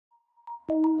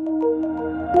So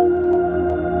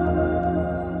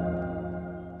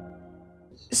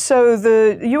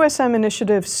the USM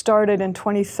initiative started in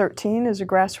 2013 as a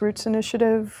grassroots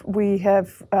initiative. We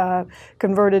have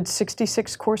converted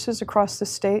 66 courses across the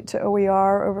state to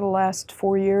OER over the last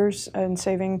 4 years and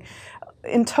saving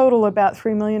in total about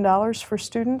 $3 million for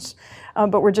students,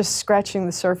 but we're just scratching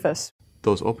the surface.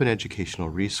 Those open educational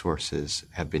resources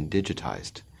have been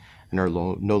digitized and are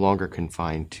no longer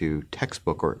confined to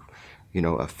textbook or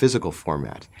a physical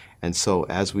format. And so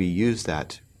as we use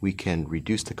that, we can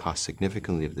reduce the cost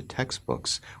significantly of the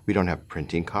textbooks. We don't have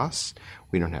printing costs.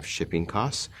 We don't have shipping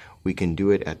costs. We can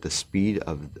do it at the speed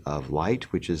of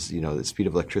light, which is the speed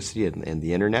of electricity and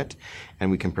the internet,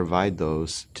 and we can provide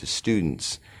those to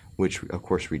students, which of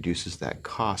course reduces that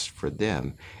cost for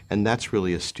them, and that's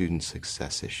really a student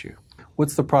success issue.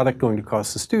 What's the product going to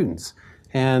cost the students?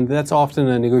 And that's often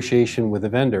a negotiation with a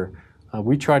vendor.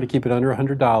 We try to keep it under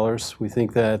 $100. We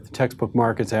think that the textbook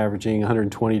market's averaging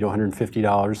 $120 to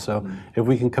 $150. So if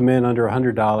we can come in under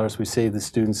 $100, we save the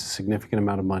students a significant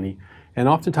amount of money. And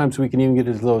oftentimes we can even get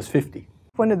as low as $50.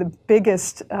 One of the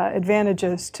biggest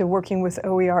advantages to working with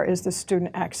OER is the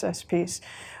student access piece.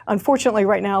 Unfortunately,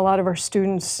 right now, a lot of our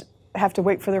students have to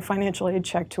wait for their financial aid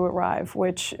check to arrive,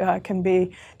 which can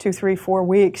be 2, 3, 4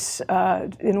 weeks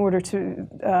in order to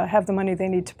have the money they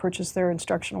need to purchase their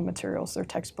instructional materials, their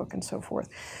textbook, and so forth.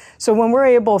 So when we're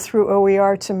able, through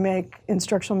OER, to make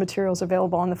instructional materials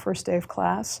available on the first day of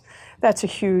class, that's a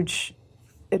huge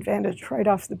advantage right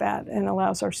off the bat and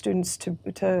allows our students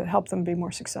to help them be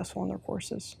more successful in their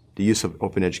courses. The use of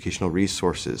open educational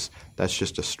resources, that's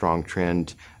just a strong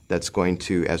trend that's going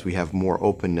to, as we have more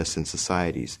openness in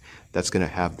societies, that's going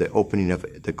to have the opening of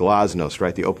the glasnost,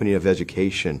 right? The opening of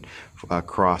education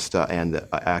across and the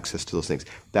access to those things.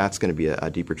 That's going to be a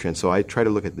deeper trend. So I try to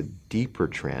look at the deeper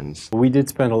trends. We did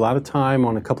spend a lot of time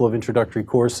on a couple of introductory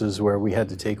courses where we had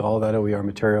to take all of that OER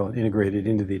material and integrate it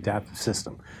into the adaptive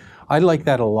system. I like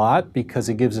that a lot because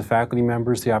it gives the faculty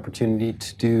members the opportunity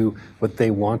to do what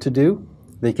they want to do.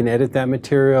 They can edit that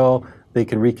material, they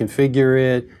can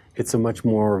reconfigure it. It's a much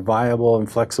more viable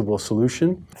and flexible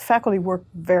solution. Faculty work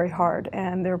very hard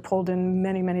and they're pulled in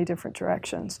many, many different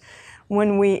directions.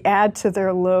 When we add to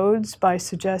their loads by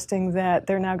suggesting that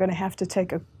they're now going to have to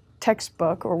take a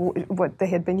textbook or what they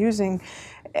had been using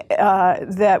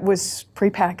that was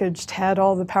prepackaged, had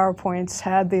all the PowerPoints,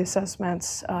 had the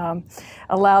assessments,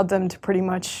 allowed them to pretty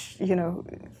much,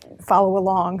 follow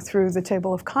along through the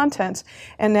table of contents,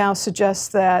 and now suggests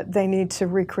that they need to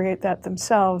recreate that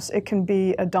themselves, it can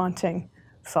be a daunting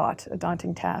thought, a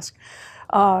daunting task.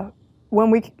 When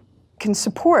we can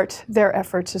support their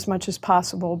efforts as much as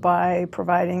possible by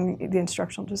providing the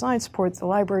instructional design support, the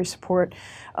library support,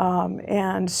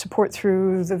 and support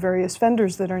through the various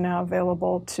vendors that are now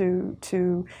available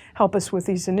to help us with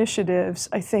these initiatives,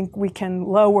 I think we can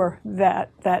lower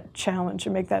that challenge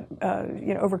and make that,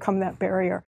 overcome that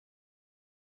barrier.